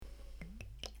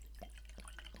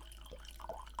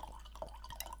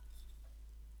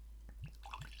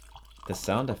The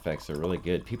sound effects are really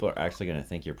good. People are actually going to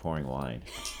think you're pouring wine.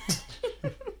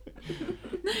 That's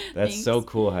Thanks. so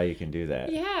cool how you can do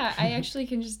that. Yeah, I actually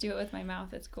can just do it with my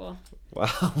mouth. It's cool.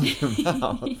 Wow, with your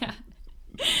mouth. Yeah.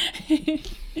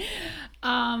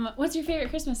 What's your favorite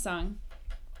Christmas song?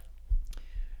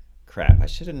 Crap, I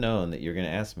should have known that you're going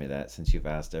to ask me that since you've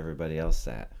asked everybody else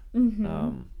that.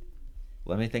 Mm-hmm.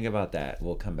 Let me think about that.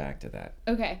 We'll come back to that.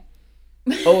 Okay.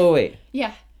 Oh, wait.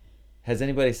 Yeah. Has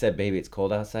anybody said Baby It's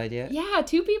Cold Outside yet? Yeah,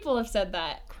 2 people have said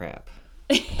that. Crap.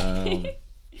 I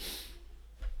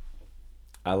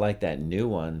like that new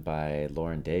one by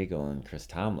Lauren Daigle and Chris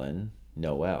Tomlin,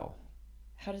 Noel.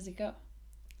 How does it go?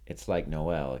 It's like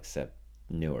Noel, except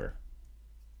newer.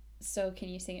 So can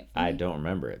you sing it for me? I don't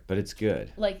remember it, but it's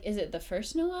good. Like, is it the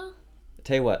first Noel?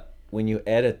 Tell you what, when you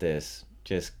edit this,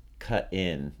 just cut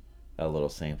in a little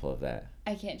sample of that.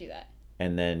 I can't do that.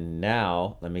 And then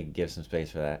now, let me give some space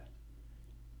for that.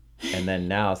 And then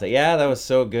now say, yeah, that was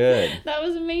so good. That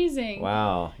was amazing.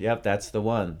 Wow. Yep, that's the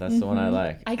one. That's the one I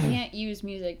like. I can't use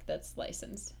music that's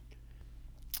licensed.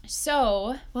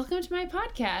 So, welcome to my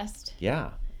podcast.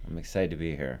 Yeah, I'm excited to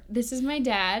be here. This is my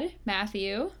dad,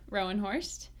 Matthew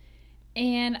Rowenhorst,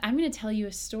 and I'm going to tell you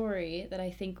a story that I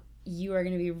think you are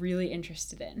going to be really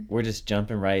interested in. We're just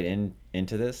jumping right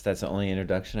into this? That's the only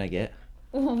introduction I get?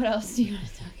 Well, what else do you want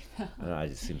to talk about? I don't know, it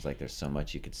just seems like there's so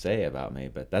much you could say about me,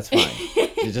 but that's fine.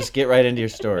 You just get right into your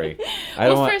story. I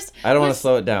don't want to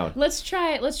slow it down. Let's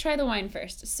try the wine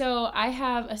first. So I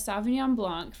have a Sauvignon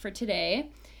Blanc for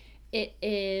today. It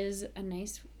is a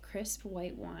nice crisp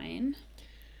white wine.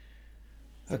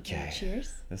 Okay.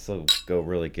 Cheers. This will go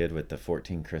really good with the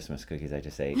 14 Christmas cookies I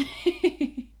just ate.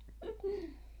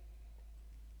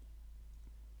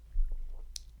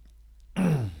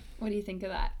 What do you think of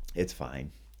that? It's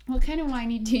fine. What kind of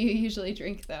wine do you usually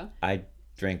drink, though? I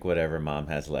drink whatever Mom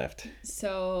has left.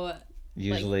 So...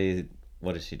 Usually,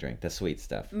 what does she drink? The sweet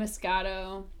stuff.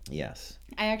 Moscato. Yes.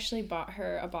 I actually bought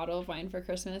her a bottle of wine for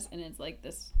Christmas, and it's like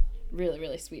this really,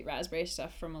 really sweet raspberry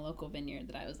stuff from a local vineyard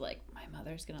that I was like, my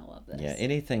mother's going to love this. Yeah,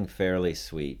 anything fairly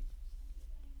sweet.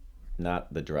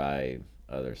 Not the dry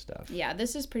other stuff. Yeah,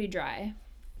 this is pretty dry.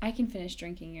 I can finish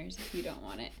drinking yours if you don't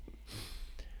want it.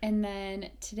 And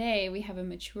then today we have a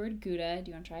matured Gouda.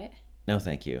 Do you want to try it? No,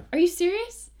 thank you. Are you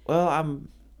serious? Well,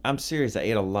 I'm serious. I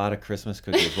ate a lot of Christmas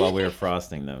cookies while we were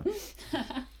frosting them.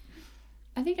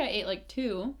 I think I ate like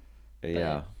 2.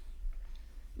 Yeah.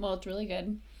 Well, it's really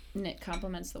good, and it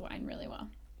complements the wine really well.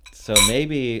 So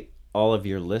maybe all of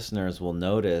your listeners will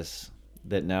notice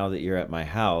that now that you're at my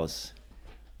house,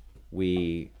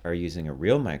 we are using a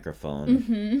real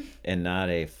microphone and not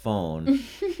a phone.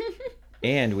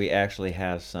 And we actually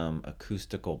have some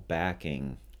acoustical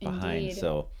backing behind. Indeed.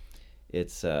 So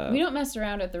it's We don't mess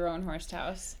around at the Rowenhorst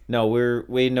house. No,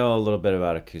 we know a little bit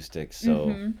about acoustics,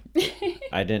 so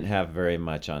I didn't have very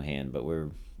much on hand, but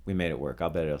we made it work. I'll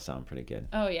bet it'll sound pretty good.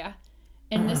 Oh yeah.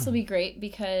 And this will be great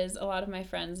because a lot of my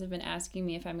friends have been asking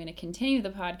me if I'm going to continue the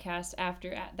podcast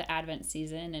after the Advent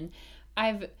season, and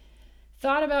I've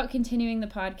thought about continuing the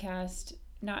podcast,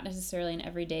 not necessarily an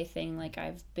everyday thing like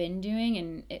I've been doing,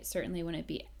 and it certainly wouldn't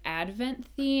be Advent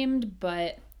themed,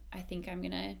 but I think I'm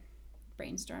going to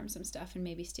brainstorm some stuff and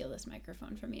maybe steal this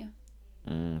microphone from you.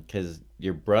 Because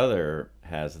your brother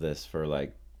has this for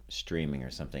like streaming or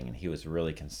something, and he was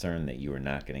really concerned that you were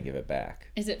not going to give it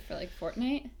back. Is it for like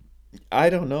Fortnite?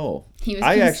 I don't know.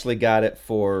 I actually got it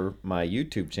for my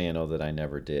YouTube channel that I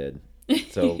never did.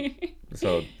 So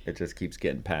it just keeps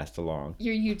getting passed along.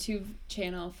 Your YouTube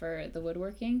channel for the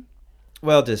woodworking?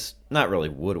 Well, just not really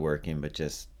woodworking, but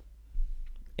just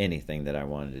anything that I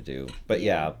wanted to do. But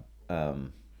yeah,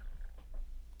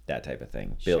 that type of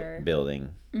thing. Sure. Building.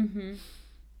 Mm-hmm.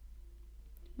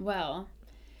 Well,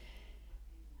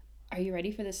 are you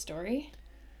ready for this story?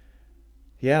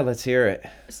 Yeah, let's hear it.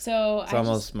 So it's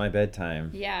almost my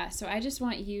bedtime. Yeah, so I just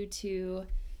want you to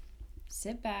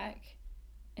sit back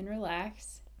and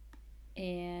relax,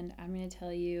 and I'm going to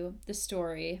tell you the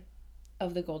story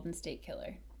of the Golden State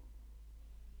Killer.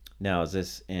 Now, is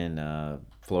this in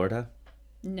Florida?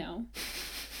 No.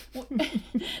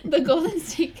 The Golden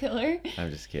State Killer. I'm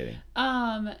just kidding.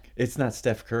 It's not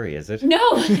Steph Curry, is it? No,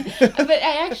 but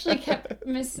I actually kept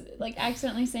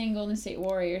accidentally saying Golden State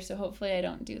Warrior, so hopefully I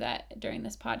don't do that during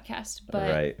this podcast. But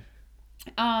right.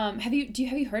 Have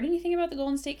you heard anything about the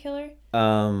Golden State Killer?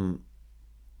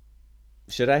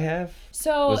 Should I have?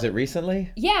 So was it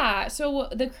recently? Yeah. So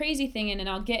the crazy thing, and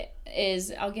I'll get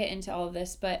into all of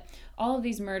this, but all of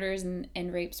these murders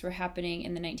and rapes were happening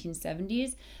in the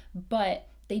 1970s, but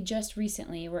they just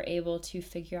recently were able to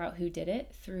figure out who did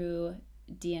it through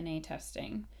DNA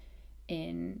testing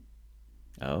in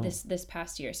this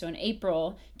past year. So in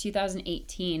April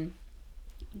 2018,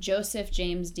 Joseph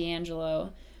James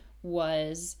DeAngelo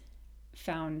was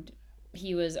found.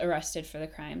 He was arrested for the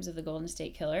crimes of the Golden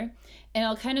State Killer. And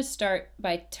I'll kind of start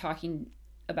by talking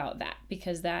about that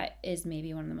because that is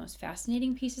maybe one of the most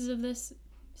fascinating pieces of this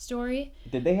story.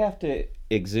 Did they have to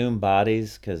exhume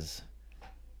bodies? Because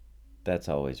that's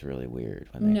always really weird.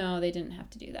 No, they didn't have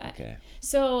to do that. Okay.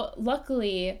 So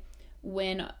luckily,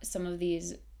 when some of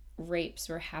these rapes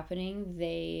were happening,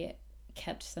 they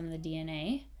kept some of the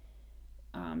DNA,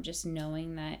 just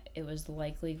knowing that it was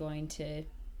likely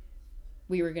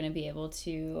we were going to be able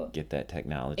to get that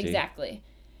technology. Exactly.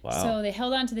 Wow. So they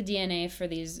held on to the DNA for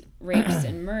these rapes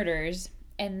and murders,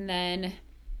 and then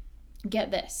get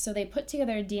this. So they put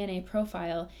together a DNA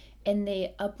profile, and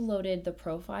they uploaded the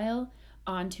profile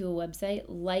onto a website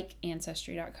like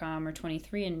Ancestry.com or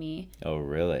 23andMe. Oh,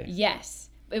 really? Yes.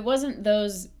 It wasn't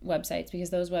those websites because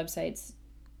those websites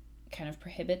kind of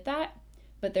prohibit that,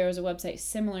 but there was a website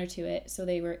similar to it. So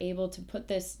they were able to put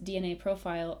this DNA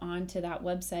profile onto that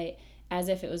website as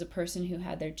if it was a person who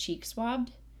had their cheek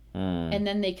swabbed. And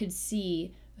then they could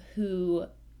see who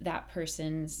that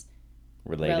person's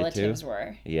relatives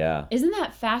were. Yeah. Isn't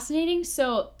that fascinating?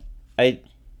 So I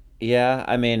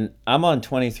mean, I'm on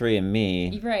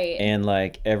 23andMe. Right. And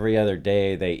like every other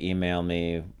day they email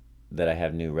me that I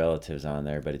have new relatives on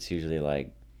there, but it's usually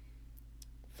like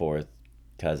fourth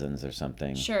cousins or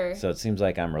something. Sure. So it seems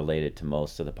like I'm related to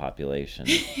most of the population.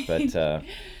 But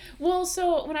well,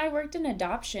 so when I worked in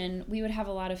adoption, we would have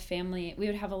a lot of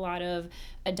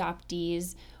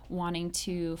adoptees wanting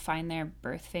to find their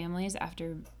birth families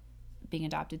after being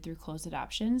adopted through closed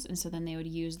adoptions. And so then they would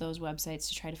use those websites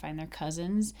to try to find their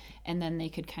cousins, and then they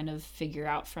could kind of figure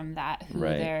out from that who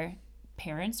their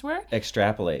parents were.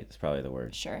 Extrapolate is probably the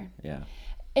word. Sure. Yeah.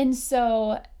 And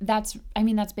so that's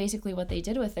basically what they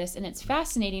did with this. And it's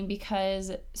fascinating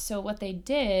because so what they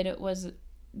did was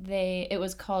it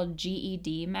was called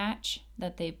GED Match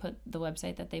that they put the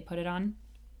website that they put it on.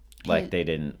 Like they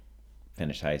didn't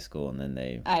finish high school and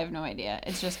then I have no idea.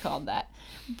 It's just called that.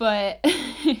 But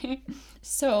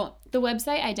so the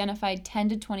website identified 10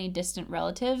 to 20 distant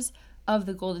relatives of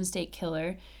the Golden State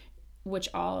Killer, which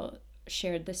all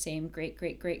shared the same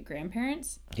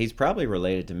great-great-great-grandparents. He's probably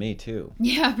related to me too.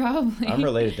 Yeah, probably. I'm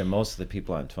related to most of the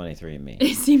people on 23andMe.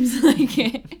 It seems like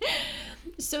it.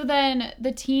 So then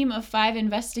the team of 5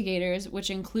 investigators, which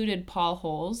included Paul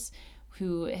Holes,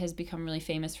 who has become really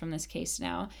famous from this case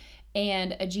now,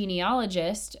 and a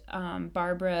genealogist,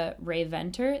 Barbara Ray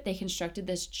Venter, they constructed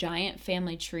this giant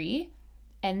family tree.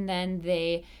 And then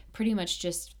they pretty much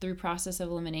just through process of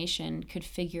elimination could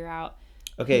figure out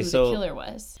who the killer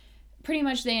was. Pretty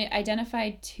much they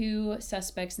identified 2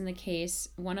 suspects in the case.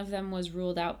 One of them was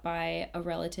ruled out by a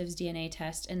relative's DNA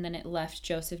test, and then it left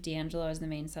Joseph DeAngelo as the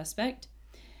main suspect.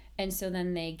 And so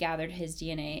then they gathered his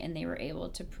DNA, and they were able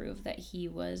to prove that he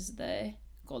was the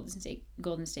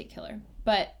Golden State Killer.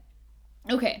 But,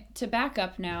 okay, to back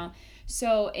up now.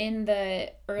 So in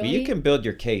the early... Well, you can build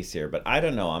your case here, but I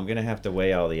don't know. I'm going to have to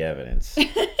weigh all the evidence.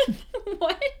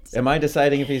 What? Am I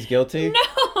deciding if he's guilty? No.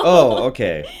 Oh,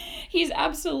 okay. He's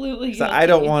absolutely guilty. So I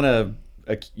don't want to,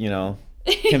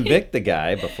 convict the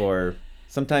guy before...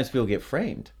 Sometimes people get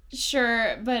framed.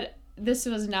 Sure, but this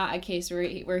was not a case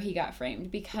where he got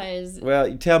framed because... Well,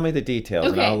 you tell me the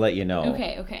details and I'll let you know.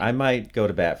 Okay. I might go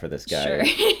to bat for this guy.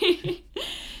 Sure.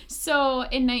 So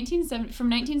from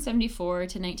 1974 to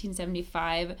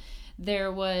 1975,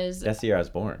 there was... That's the year I was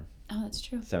born. Oh, that's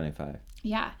true. 75.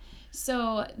 Yeah.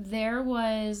 So there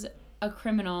was a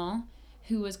criminal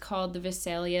who was called the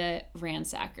Visalia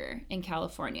Ransacker in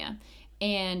California.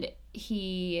 And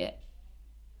he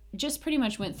just pretty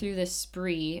much went through this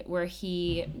spree where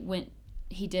he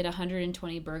did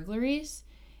 120 burglaries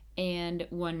and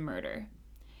 1 murder.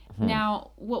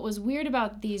 Now, what was weird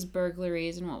about these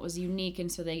burglaries and what was unique,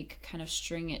 and so they could kind of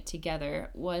string it together,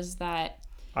 was that...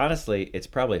 Honestly, it's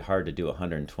probably hard to do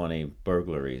 120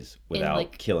 burglaries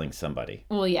without killing somebody.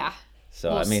 Well, yeah.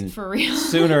 So, for real.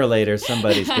 Sooner or later,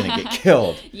 somebody's going to get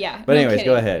killed. Yeah. But anyways,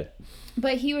 go ahead.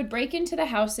 But he would break into the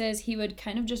houses. He would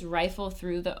kind of just rifle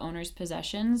through the owner's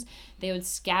possessions. They would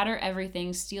scatter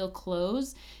everything, steal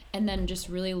clothes, and then just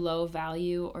really low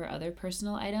value or other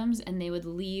personal items, and they would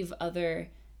leave other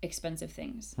expensive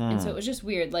things. And so it was just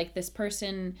weird. Like this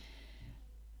person,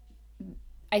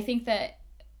 I think that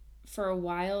for a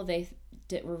while they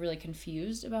were really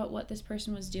confused about what this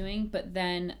person was doing, but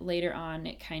then later on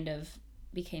it kind of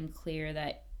became clear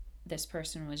that this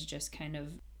person was just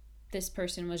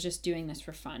doing this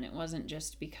for fun. It wasn't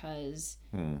just because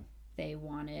they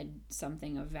wanted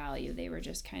something of value. They were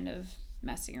just kind of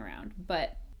messing around.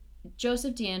 But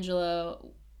Joseph DeAngelo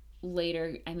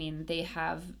later, I mean, they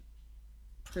have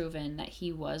proven that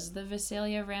he was the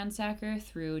Visalia ransacker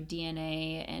through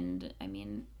DNA and, I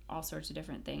mean, all sorts of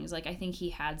different things. Like, I think he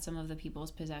had some of the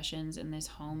people's possessions in this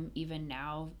home even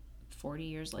now, 40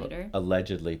 years later.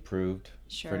 Allegedly proved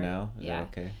Sure. for now? Is Yeah.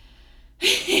 that okay?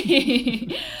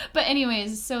 But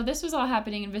anyways, so this was all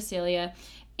happening in Visalia,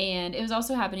 and it was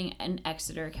also happening in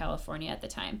Exeter, California at the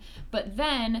time. But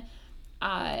then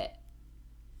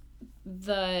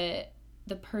the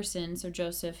person, so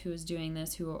Joseph, who was doing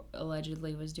this, who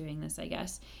allegedly was doing this, I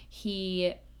guess,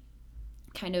 he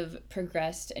kind of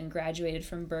progressed and graduated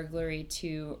from burglary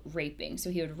to raping. So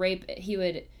he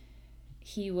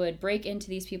would break into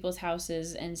these people's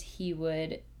houses, and he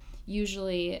would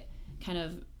usually kind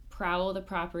of prowl the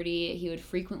property. He would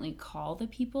frequently call the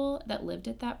people that lived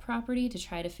at that property to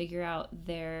try to figure out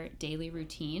their daily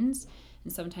routines,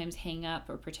 and sometimes hang up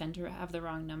or pretend to have the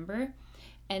wrong number.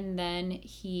 And then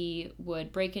he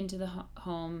would break into the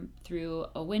home through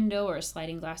a window or a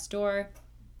sliding glass door.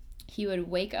 He would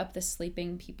wake up the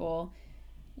sleeping people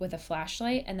with a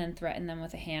flashlight and then threaten them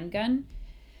with a handgun.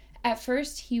 At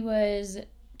first, he was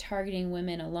targeting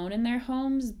women alone in their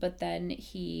homes, but then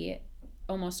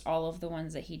almost all of the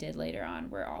ones that he did later on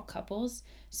were all couples.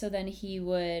 So then he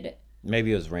would...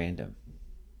 Maybe it was random.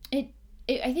 I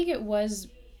think it was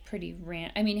pretty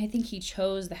random. I mean, I think he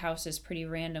chose the houses pretty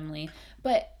randomly.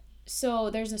 But so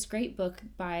there's this great book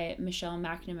by Michelle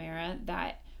McNamara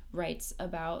that writes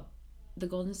about the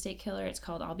Golden State Killer. It's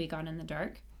called I'll Be Gone in the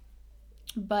Dark.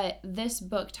 But this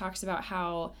book talks about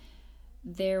how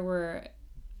there were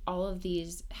all of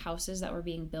these houses that were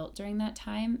being built during that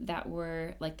time that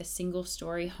were like the single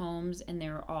story homes, and they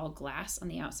were all glass on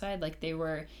the outside. Like it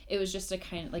was just a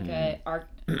kind of like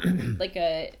like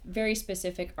a very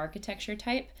specific architecture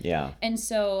type. Yeah. And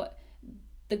so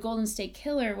the Golden State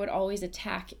Killer would always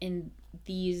attack in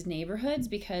these neighborhoods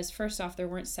because, first off, there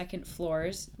weren't second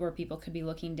floors where people could be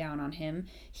looking down on him.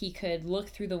 He could look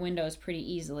through the windows pretty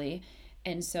easily.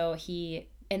 And so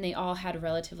and they all had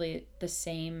relatively the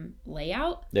same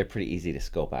layout. They're pretty easy to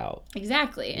scope out.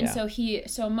 Exactly. And Yeah.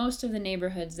 so most of the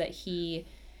neighborhoods that he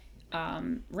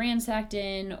ransacked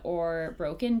in or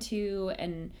broke into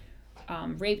and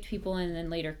raped people in and then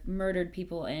later murdered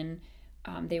people in,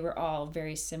 they were all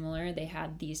very similar. They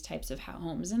had these types of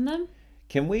homes in them.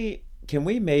 Can we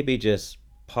maybe just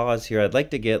pause here? I'd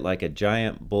like to get like a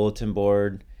giant bulletin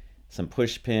board, some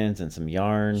push pins and some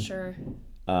yarn. Sure.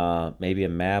 Maybe a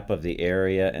map of the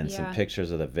area and some Yeah.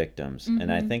 pictures of the victims. Mm-hmm.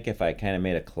 And I think if I kind of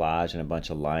made a collage and a bunch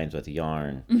of lines with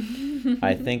yarn,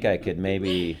 I think I could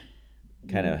maybe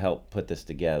kind of help put this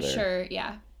together. Sure,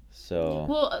 yeah. So,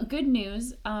 Well, good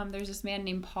news. There's this man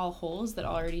named Paul Holes that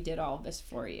already did all of this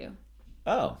for you.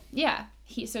 oh, Yeah,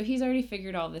 he's already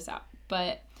figured all this out.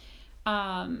 But,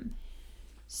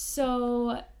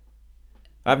 so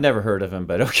I've never heard of him,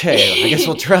 but okay, I guess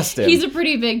we'll trust him. he's a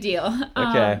pretty big deal.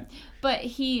 Okay. But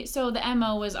so the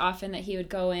MO was often that he would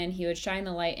go in, he would shine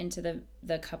the light into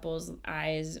the couple's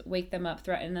eyes, wake them up,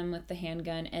 threaten them with the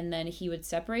handgun, and then he would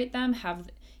separate them,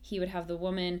 he would have the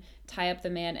woman tie up the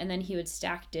man, and then he would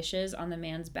stack dishes on the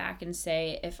man's back and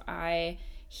say, if I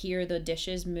hear the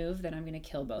dishes move, then I'm going to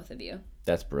kill both of you.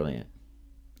 That's brilliant.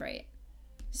 Right.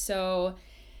 So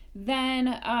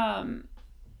then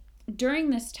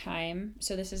during this time,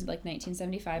 so this is like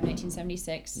 1975,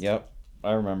 1976. Yep,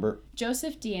 I remember.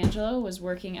 Joseph DeAngelo was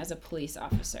working as a police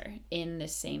officer in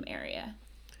this same area.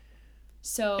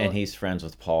 So And he's friends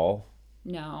with Paul.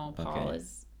 no, Paul Okay.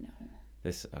 is no.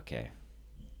 Okay.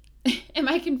 Am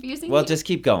I confusing Well, you? just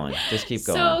keep going. Just keep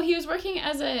going. So he was working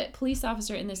as a police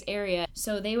officer in this area.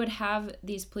 So they would have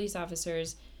these police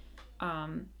officers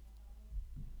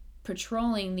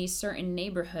patrolling these certain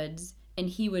neighborhoods, and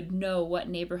he would know what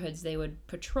neighborhoods they would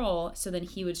patrol, so then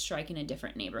he would strike in a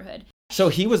different neighborhood. So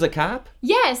he was a cop?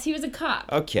 Yes, he was a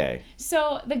cop. Okay.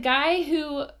 So the guy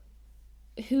who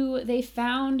they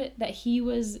found that he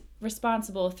was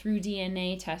responsible through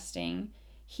DNA testing,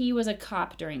 he was a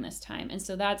cop during this time. And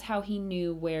so that's how he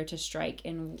knew where to strike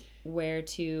and where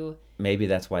to... Maybe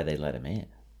that's why they let him in.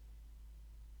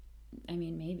 I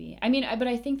mean, maybe. I mean, but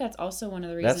I think that's also one of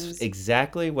the reasons... That's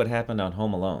exactly what happened on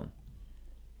Home Alone.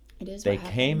 It is They what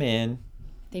happened. came in,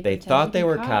 they pretended thought to they be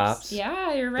were cops.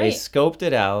 Yeah, you're they right. scoped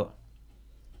it out.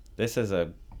 This is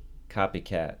a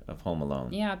copycat of Home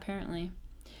Alone. Yeah, apparently.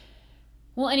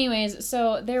 Well, anyways,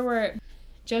 so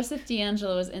Joseph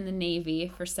DeAngelo was in the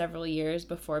Navy for several years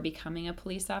before becoming a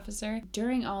police officer.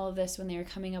 During all of this, when they were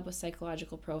coming up with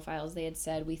psychological profiles, they had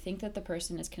said, we think that the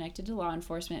person is connected to law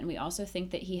enforcement, and we also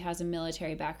think that he has a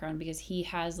military background because he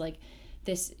has like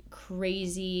this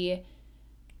crazy...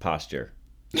 Posture.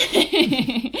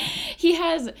 he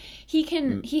has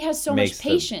so much Makes the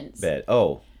patience. bed.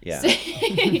 Oh, yeah.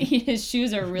 His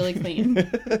shoes are really clean.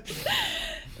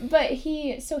 But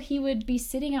he would be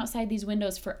sitting outside these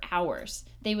windows for hours.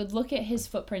 They would look at his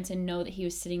footprints and know that he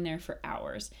was sitting there for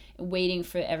hours, waiting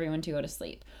for everyone to go to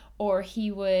sleep. Or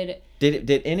he would.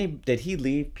 Did he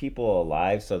leave people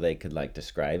alive so they could like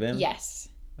describe him? Yes.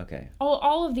 Okay.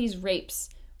 All of these rapes,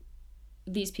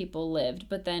 these people lived,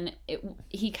 but then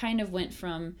he kind of went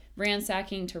from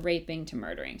ransacking to raping to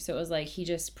murdering. So it was like he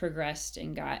just progressed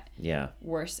and got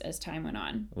worse as time went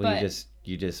on. Well,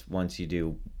 you just once you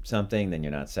do something, then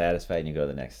you're not satisfied and you go to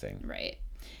the next thing. Right.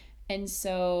 And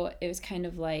so it was kind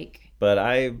of like. But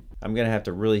I'm gonna have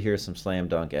to really hear some slam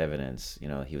dunk evidence. You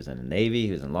know, he was in the Navy,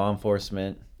 he was in law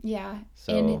enforcement. Yeah.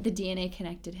 So, and the DNA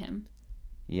connected him.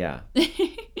 Yeah.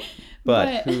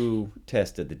 But who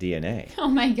tested the DNA? Oh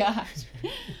my gosh.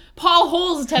 Paul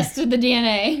Holes tested the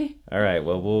DNA. All right,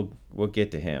 well we'll get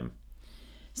to him.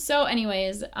 So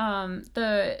anyways,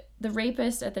 the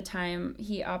rapist at the time,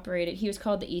 he was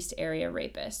called the East Area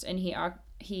Rapist, and he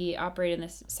operated in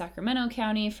this Sacramento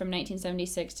County from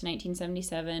 1976 to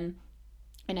 1977.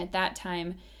 And at that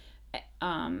time,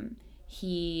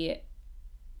 he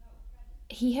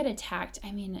had attacked,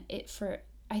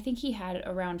 I think he had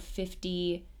around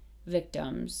 50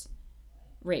 victims,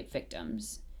 rape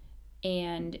victims,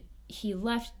 and he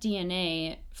left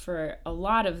DNA for a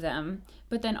lot of them,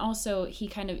 but then also he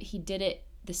did it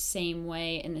the same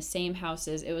way in the same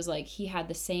houses. It was like he had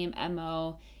the same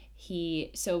MO.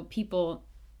 So people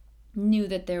knew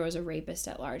that there was a rapist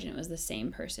at large and it was the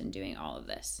same person doing all of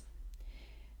this.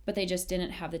 But they just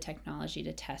didn't have the technology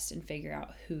to test and figure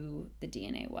out who the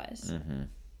DNA was. Mm-hmm.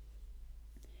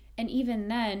 And even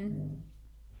then,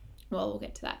 well, we'll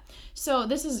get to that. So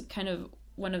this is kind of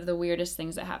one of the weirdest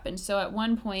things that happened. So at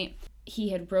one point, he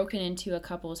had broken into a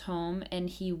couple's home and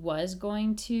he was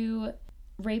going to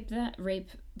rape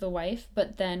the wife,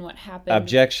 but then what happened?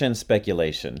 Objection,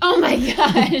 speculation. Oh my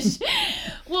gosh.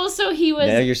 Well, so he was...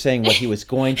 Now you're saying what he was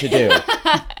going to do.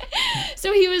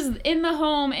 So he was in the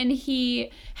home and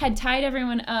he had tied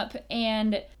everyone up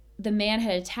and the man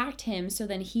had attacked him, so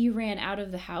then he ran out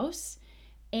of the house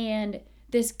and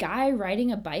this guy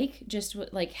riding a bike just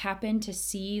like happened to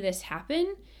see this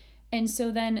happen, and so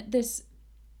then this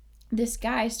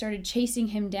guy started chasing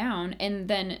him down, and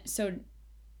then so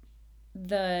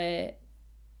the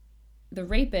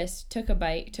rapist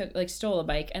stole a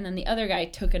bike, and then the other guy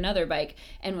took another bike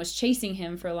and was chasing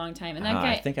him for a long time, and that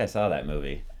guy, I think I saw that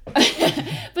movie.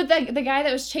 But the guy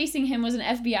that was chasing him was an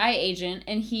FBI agent,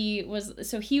 and he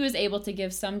was able to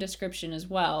give some description as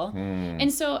well.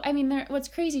 And so what's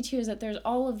crazy too is that there's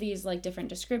all of these like different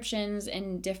descriptions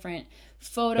and different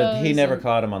photos. But he never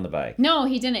caught him on the bike. No,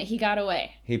 he didn't. He got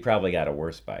away. He probably got a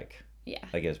worse bike. Yeah.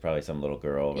 Like it was probably some little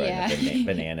girl riding a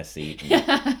banana seat.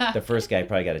 The first guy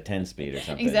probably got a 10-speed or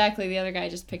something. Exactly. The other guy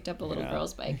just picked up a little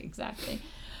girl's bike. Exactly.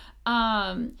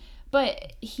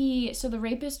 But the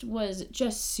rapist was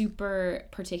just super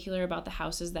particular about the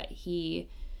houses that he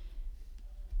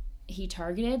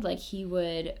targeted. Like he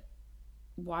would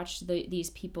watch these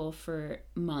people for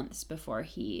months before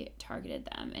he targeted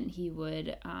them, and he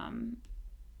would,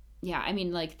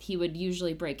 he would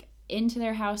usually break into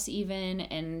their house even,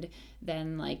 and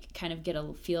then like kind of get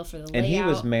a feel for the layout. And he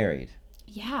was married.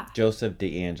 Yeah. Joseph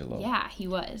DeAngelo. Yeah, he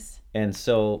was. And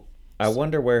so I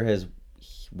wonder where his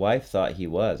wife thought he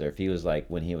was, or if he was like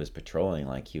when he was patrolling,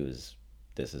 like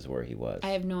this is where he was.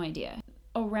 I have no idea.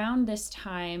 Around this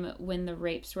time when the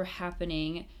rapes were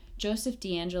happening, Joseph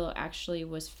DeAngelo actually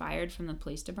was fired from the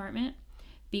police department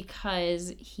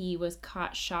because he was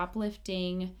caught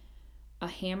shoplifting a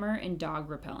hammer and dog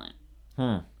repellent.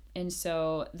 And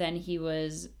so then he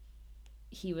was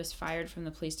fired from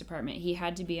the police department. He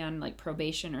had to be on like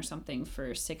probation or something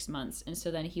for 6 months. And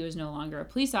so then he was no longer a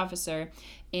police officer,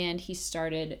 and he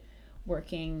started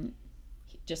working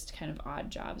just kind of odd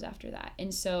jobs after that.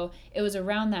 And so it was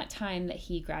around that time that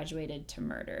he graduated to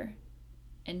murder.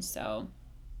 And so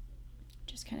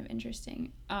just kind of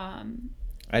interesting.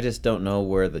 I just don't know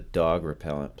where the dog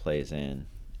repellent plays in.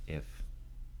 If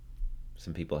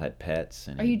some people had pets.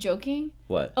 Are you joking?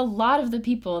 What? A lot of the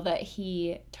people that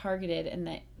he targeted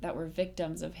and that were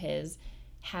victims of his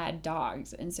had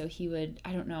dogs. And so he would,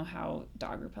 I don't know how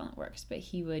dog repellent works, but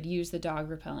he would use the dog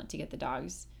repellent to get the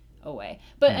dogs away.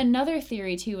 But another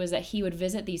theory too was that he would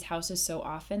visit these houses so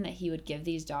often that he would give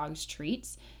these dogs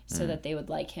treats so that they would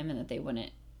like him and that they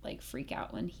wouldn't like freak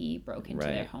out when he broke into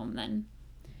their home then.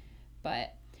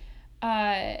 But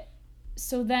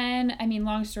so then,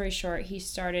 long story short, he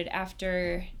started,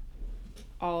 after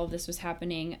all of this was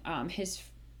happening, his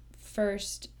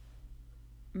first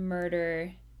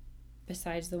murder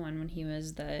besides the one when he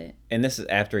was the... And this is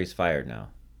after he's fired now.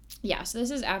 Yeah, so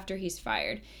this is after he's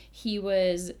fired. He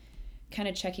was kind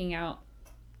of checking out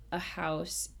a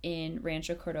house in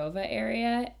Rancho Cordova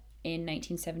area in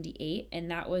 1978,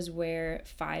 and that was where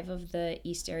 5 of the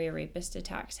East Area Rapist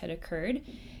attacks had occurred.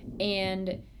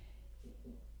 And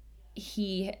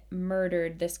he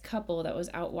murdered this couple that was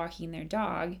out walking their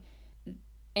dog,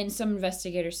 and some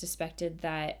investigators suspected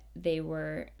that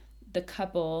the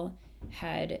couple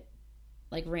had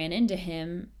like ran into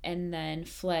him and then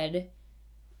fled,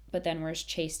 but then were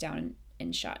chased down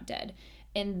and shot dead.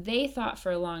 And they thought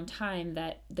for a long time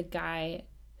that the guy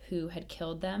who had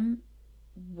killed them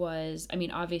was, I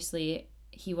mean, obviously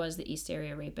he was the East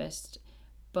Area Rapist,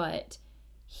 but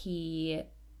he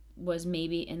was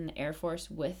maybe in the Air Force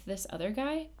with this other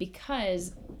guy,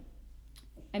 because,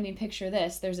 I mean, picture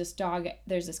this. There's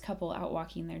this couple out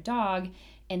walking their dog,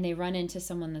 and they run into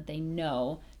someone that they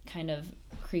know kind of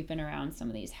creeping around some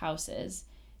of these houses.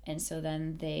 And so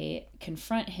then they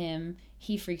confront him.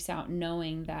 He freaks out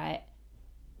knowing that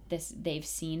they've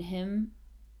seen him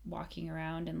walking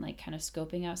around and like kind of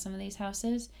scoping out some of these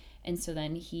houses. And so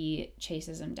then he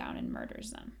chases them down and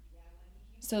murders them.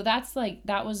 So that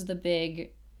was the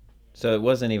big... So it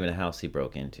wasn't even a house he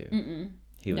broke into. Mm-mm.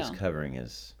 He was covering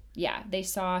his... Yeah, they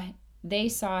saw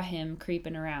him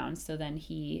creeping around, so then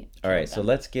he... All right, so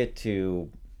let's get to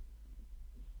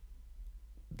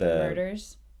the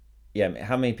murders. Yeah,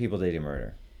 how many people did he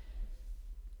murder?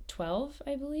 12,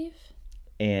 I believe.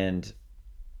 And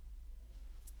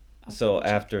so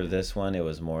after this one, it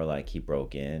was more like he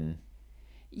broke in?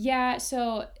 Yeah,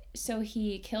 so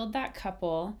he killed that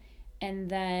couple, and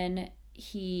then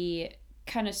he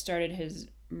kind of started his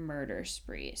murder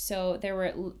spree. So there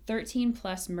were 13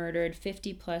 plus murdered,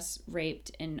 50 plus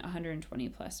raped, and 120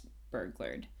 plus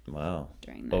burglared. Wow.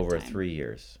 During that over time. 3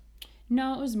 years.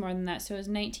 No, it was more than that. So it was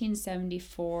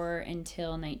 1974 until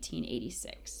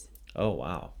 1986. Oh,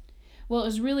 wow. Well, it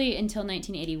was really until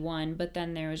 1981, but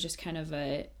then there was just kind of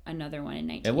another one in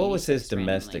 1986. And what was his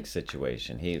domestic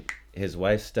situation? His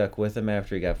wife stuck with him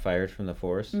after he got fired from the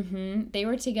force? Mm-hmm. They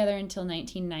were together until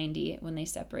 1990 when they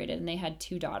separated, and they had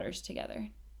 2 daughters together.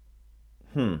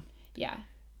 Yeah.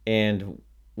 And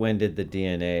when did the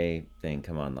DNA thing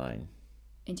come online?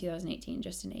 In 2018,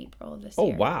 just in April of this year.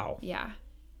 Oh, wow. Yeah.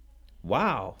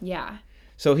 Wow. Yeah.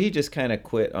 So he just kind of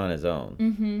quit on his own.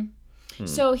 Mm-hmm.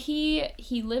 So he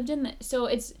lived in the... So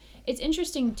it's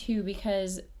interesting, too,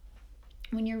 because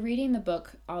when you're reading the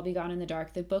book, I'll Be Gone in the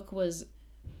Dark, the book was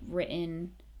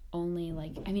written only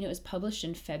it was published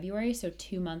in February, so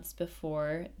 2 months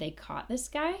before they caught this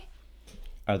guy.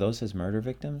 Are those his murder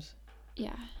victims?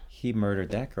 Yeah. He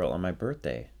murdered that girl on my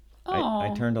birthday. Oh.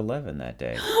 I turned 11 that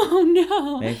day. Oh,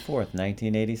 no. May 4th,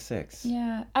 1986.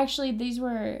 Yeah. Actually, these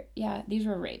were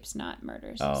rapes, not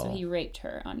murders. Oh. So he raped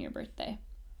her on your birthday.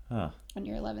 Huh. On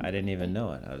your 11th I didn't birthday. even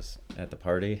know it. I was at the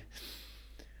party.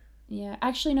 Yeah.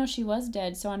 Actually, no, she was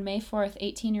dead. So on May 4th,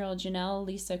 18-year-old Janelle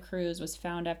Lisa Cruz was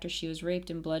found after she was raped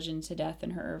and bludgeoned to death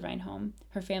in her Irvine home.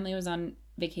 Her family was on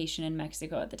vacation in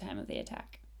Mexico at the time of the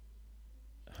attack.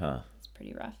 Huh. It's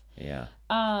pretty rough. Yeah.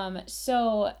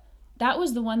 So that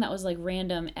was the one that was like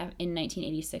random in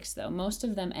 1986, though. Most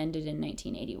of them ended in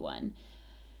 1981.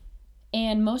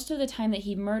 And most of the time that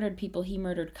he murdered people, he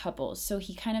murdered couples. So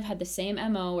he kind of had the same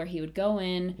MO where he would go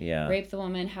in, rape the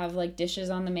woman, have like dishes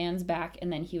on the man's back,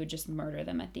 and then he would just murder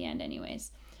them at the end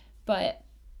anyways. But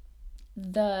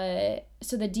the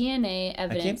DNA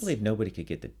evidence... I can't believe nobody could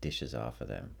get the dishes off of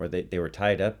them. Or they were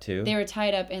tied up too? They were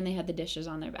tied up and they had the dishes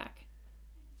on their back.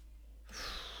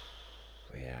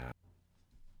 Yeah.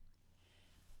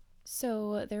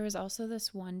 So there was also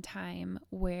this one time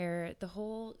where the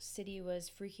whole city was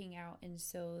freaking out, and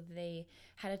so they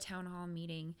had a town hall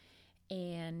meeting,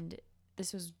 and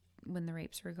this was when the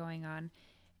rapes were going on,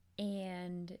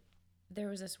 and there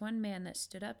was this one man that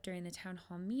stood up during the town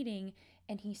hall meeting,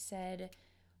 and he said,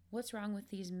 "What's wrong with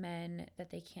these men that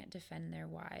they can't defend their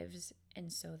wives,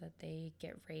 and so that they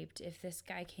get raped? If this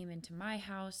guy came into my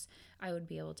house, I would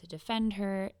be able to defend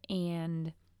her,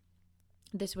 and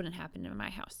this wouldn't happen in my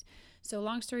house." So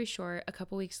long story short, a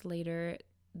couple weeks later,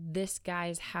 this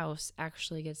guy's house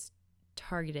actually gets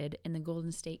targeted, and the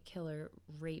Golden State Killer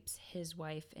rapes his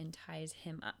wife and ties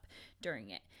him up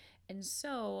during it. And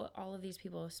so all of these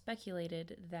people have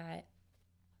speculated that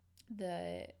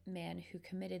the man who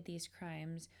committed these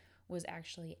crimes was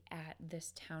actually at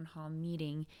this town hall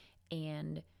meeting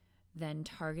and then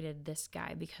targeted this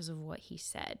guy because of what he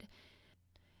said.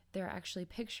 There are actually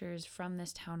pictures from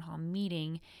this town hall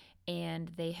meeting, and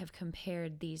they have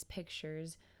compared these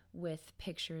pictures with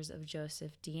pictures of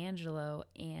Joseph DeAngelo.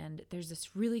 And there's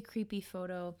this really creepy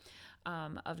photo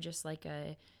of just like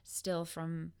a still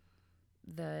from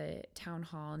the town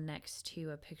hall next to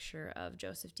a picture of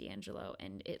Joseph DeAngelo,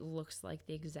 and it looks like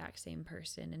the exact same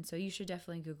person. And so you should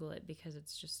definitely Google it because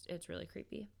it's really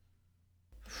creepy.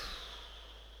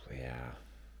 Yeah.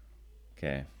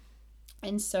 Okay.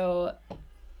 And so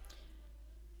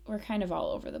we're kind of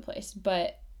all over the place,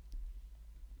 but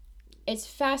it's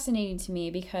fascinating to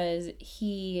me because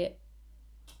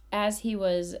since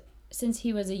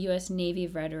he was a U.S. Navy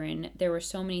veteran, there were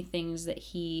so many things that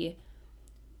he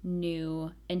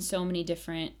knew and so many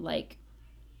different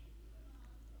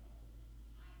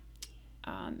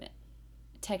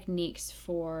techniques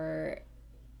for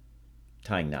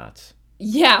tying knots.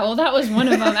 Yeah, well, that was one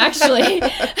of them, actually.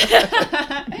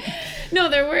 No,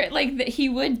 there were, he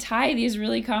would tie these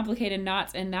really complicated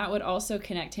knots, and that would also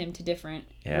connect him to different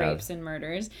rapes and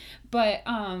murders. But,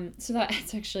 so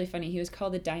that's actually funny. He was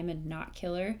called the Diamond Knot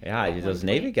Killer. Yeah, those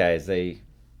Navy guys,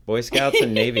 Boy Scouts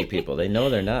and Navy people, they know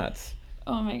their knots.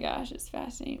 Oh my gosh, it's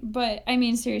fascinating. But, I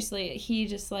mean, seriously, he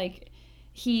just,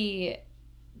 he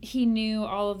knew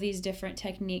all of these different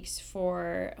techniques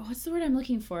for, what's the word I'm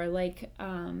looking for?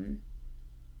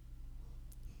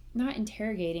 Not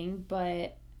interrogating,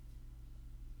 but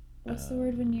what's the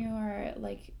word when you are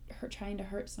trying to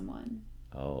hurt someone?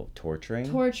 Oh, torturing?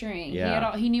 Torturing.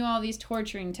 Yeah. He knew all these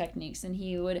torturing techniques, and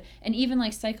and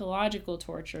even psychological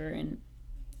torture. And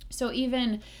so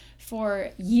even for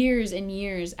years and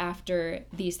years after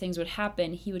these things would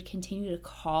happen, he would continue to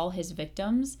call his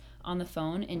victims on the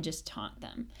phone and just taunt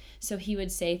them. So he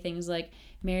would say things like,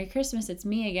 "Merry Christmas, it's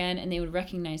me again," and they would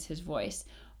recognize his voice.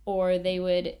 Or he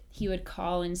would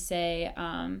call and say,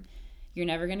 "You're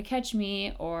never going to catch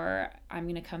me," or "I'm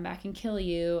going to come back and kill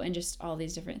you," and just all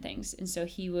these different things. And so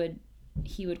he would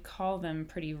call them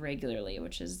pretty regularly,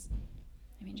 which is,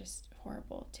 just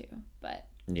horrible too. But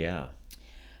yeah.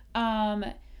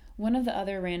 One of the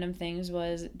other random things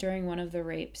was during one of the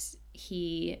rapes,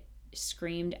 he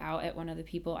screamed out at one of the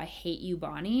people, "I hate you,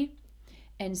 Bonnie."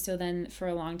 And so then for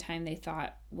a long time they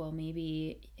thought, well,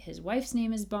 maybe his wife's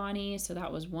name is Bonnie. So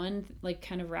that was one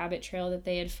kind of rabbit trail that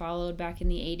they had followed back in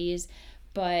the 80s.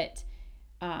 But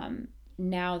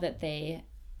now that they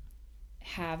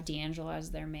have DeAngelo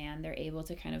as their man, they're able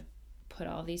to kind of put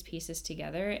all these pieces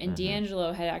together. And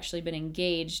DeAngelo had actually been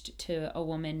engaged to a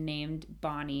woman named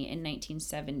Bonnie in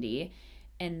 1970.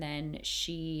 And then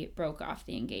she broke off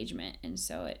the engagement. And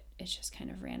so it's just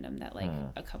kind of random that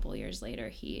a couple years later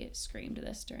he screamed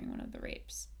this during one of the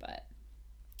rapes. But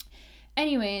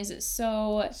anyways,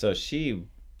 so she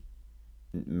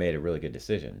made a really good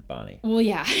decision, Bonnie. Well,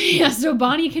 yeah. Yeah, so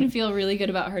Bonnie can feel really good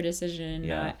about her decision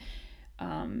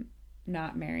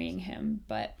not marrying him.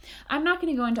 But I'm not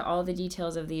going to go into all the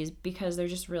details of these because they're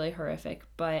just really horrific.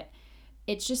 But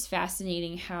it's just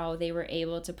fascinating how they were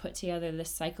able to put together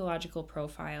this psychological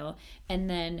profile and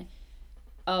then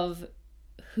of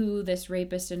who this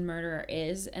rapist and murderer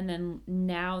is. And then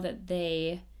now that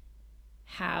they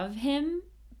have him,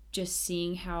 just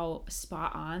seeing how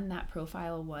spot on that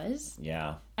profile was.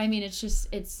 Yeah.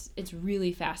 It's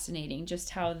really fascinating just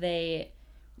how they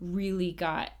really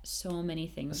got so many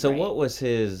things So right. What was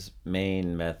his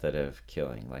main method of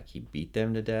killing? He beat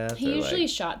them to death? He usually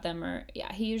shot them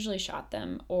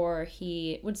or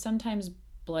he would sometimes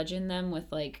bludgeon them with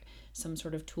some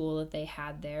sort of tool that they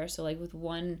had there. So with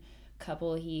one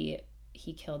couple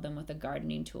he killed them with a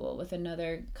gardening tool. With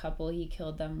another couple he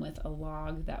killed them with a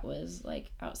log that was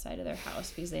outside of their house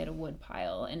because they had a wood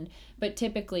pile. But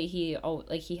typically he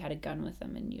had a gun with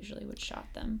them and usually would shot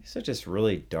them. These are just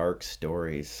really dark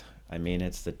stories.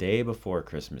 It's the day before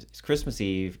Christmas. It's Christmas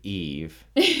Eve,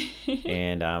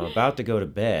 and I'm about to go to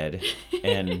bed,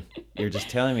 and you're just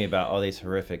telling me about all these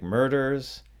horrific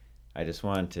murders. I just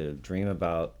wanted to dream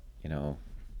about,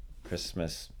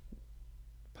 Christmas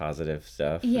positive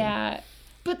stuff. Yeah.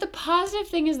 But the positive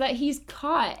thing is that he's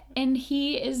caught and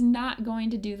he is not going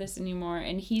to do this anymore,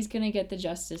 and he's going to get the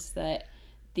justice that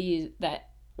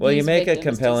Well, you make a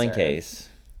compelling case.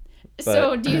 But...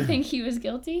 So, do you think he was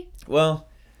guilty? Well,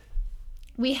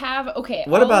 we have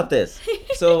What about this?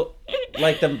 So,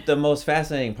 the most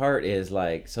fascinating part is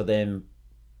so then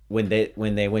when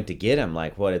they went to get him,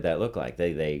 what did that look like?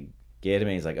 They get him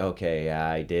and he's like, "Okay, yeah,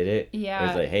 I did it." Yeah.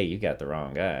 He's like, "Hey, you got the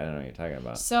wrong guy. I don't know what you're talking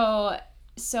about."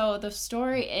 So the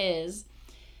story is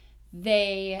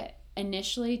they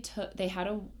initially they had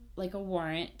a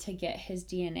warrant to get his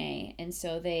DNA, and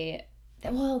so they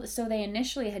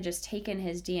initially had just taken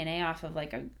his DNA off of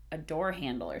a door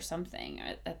handle or something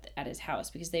at his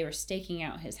house because they were staking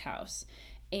out his house.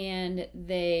 And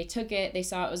they took it. They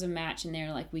saw it was a match, and they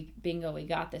were like, bingo, we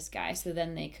got this guy. So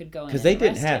then they could go in because and they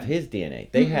didn't arrest have him. his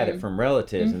DNA. They had it from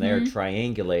relatives, and they were Mhm.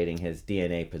 triangulating his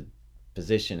DNA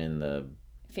position in the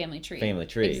family tree.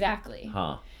 Exactly.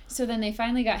 Huh. So then they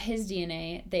finally got his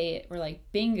DNA. They were like,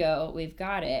 bingo, we've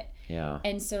got it. Yeah.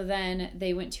 And so then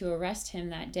they went to arrest him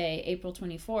that day, April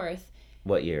 24th.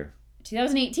 What year?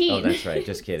 2018. Oh, that's right.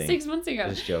 Just kidding. 6 months ago.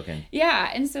 Just joking.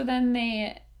 Yeah. And so then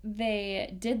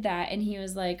they did that, and he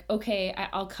was like, okay,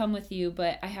 I'll come with you,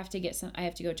 but I have to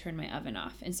go turn my oven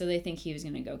off. And so they think he was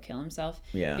going to go kill himself.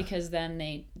 Yeah. Because then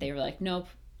they were like, nope,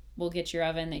 we'll get your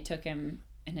oven. They took him,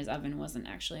 and his oven wasn't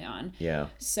actually on. Yeah.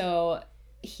 So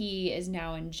he is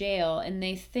now in jail, and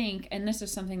they think, and this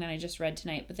is something that I just read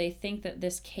tonight, but they think that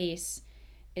this case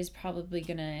is probably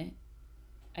going to,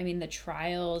 I mean, the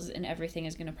trials and everything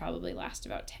is going to probably last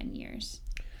about 10 years.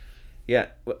 Yeah.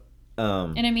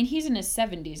 And I mean, he's in his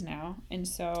 70s now, and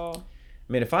so...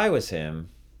 I mean, if I was him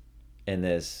and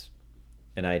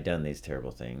I'd done these terrible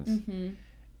things,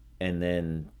 and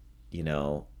then,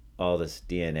 all this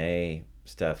DNA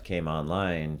stuff came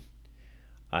online,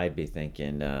 I'd be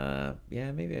thinking,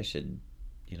 yeah, maybe I should,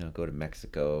 go to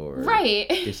Mexico or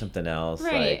do something else.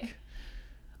 Right. Like,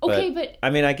 okay, but...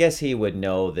 I mean, I guess he would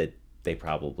know that they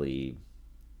probably...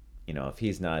 if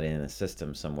he's not in a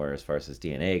system somewhere as far as his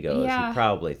DNA goes, he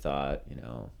probably thought,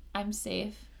 I'm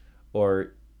safe.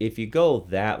 Or if you go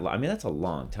that long, I mean, that's a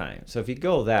long time. So if you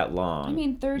go that long, I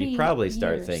mean, 30 you probably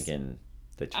start years. Thinking,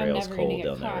 the trail's cold,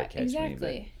 they'll never catch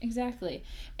me. Exactly.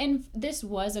 And this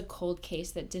was a cold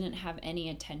case that didn't have any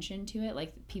attention to it.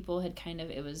 Like, people had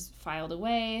it was filed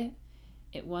away.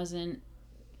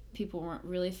 People weren't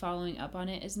really following up on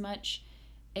it as much,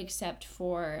 except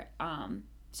for...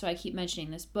 So I keep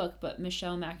mentioning this book, but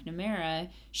Michelle McNamara,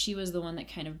 she was the one that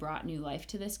kind of brought new life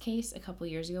to this case a couple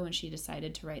years ago when she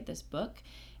decided to write this book.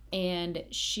 And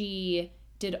she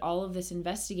did all of this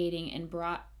investigating and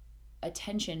brought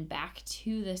attention back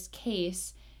to this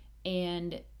case.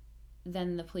 And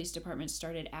then the police department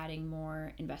started adding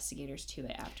more investigators to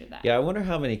it after that. Yeah, I wonder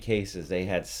how many cases they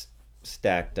had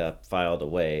stacked up, filed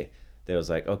away. That was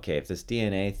like, okay, if this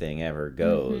DNA thing ever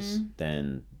goes,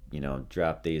 then...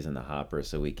 drop these in the hopper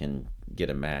so we can get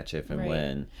a match if and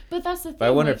when. But that's the thing. But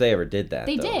I wonder if they ever did that.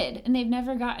 They did, and they've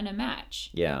never gotten a match.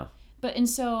 Yeah. And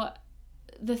so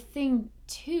the thing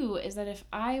too is that if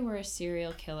I were a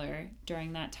serial killer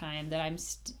during that time that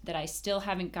I still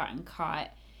haven't gotten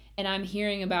caught, and I'm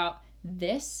hearing about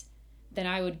this, then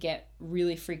I would get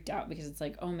really freaked out, because it's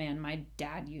like, oh man, my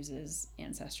dad uses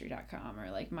Ancestry.com, or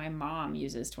like my mom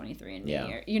uses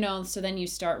 23andMe, or so then you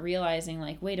start realizing,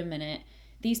 like, wait a minute.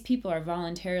 These people are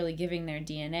voluntarily giving their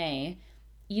DNA,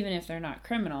 even if they're not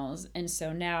criminals. And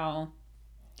so now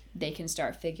they can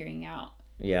start figuring out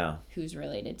who's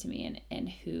related to me and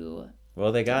who...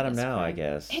 Well, they got him now, crime. I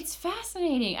guess. It's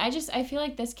fascinating. I feel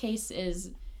like this case is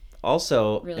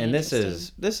also, really and this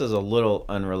is a little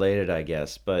unrelated, I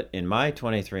guess, but in my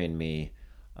 23andMe,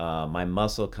 my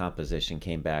muscle composition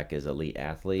came back as elite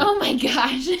athlete. Oh my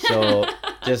gosh. So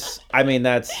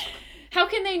that's... How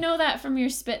can they know that from your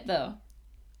spit, though?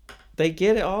 They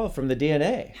get it all from the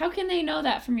DNA. How can they know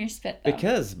that from your spit, though?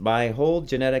 Because my whole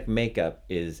genetic makeup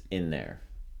is in there.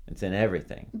 It's in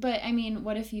everything. But, I mean,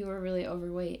 what if you were really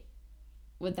overweight?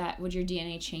 Would your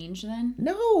DNA change then?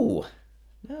 No.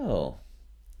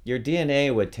 Your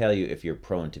DNA would tell you if you're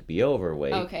prone to be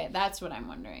overweight. Okay, that's what I'm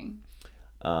wondering.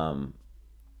 And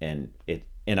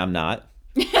I'm not.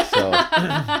 So,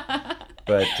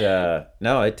 but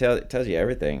no, it tells you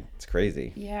everything. It's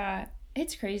crazy. Yeah.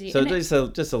 It's crazy. So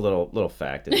just a little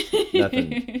fact. It's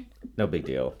nothing, no big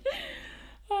deal.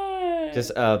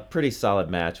 Just a pretty solid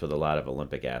match with a lot of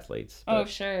Olympic athletes. But...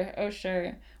 Oh,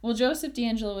 sure. Well, Joseph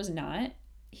D'Angelo was not.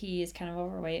 He is kind of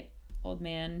overweight, old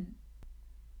man.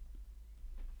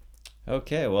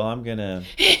 Okay, well, I'm going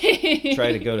to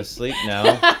try to go to sleep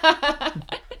now.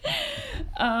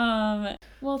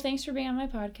 Well, thanks for being on my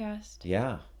podcast.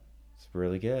 Yeah, it's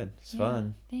really good. It's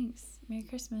fun. Thanks. Merry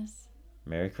Christmas.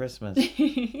 Merry Christmas.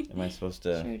 Am I supposed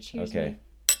to? Sure, cheers. Okay. Me.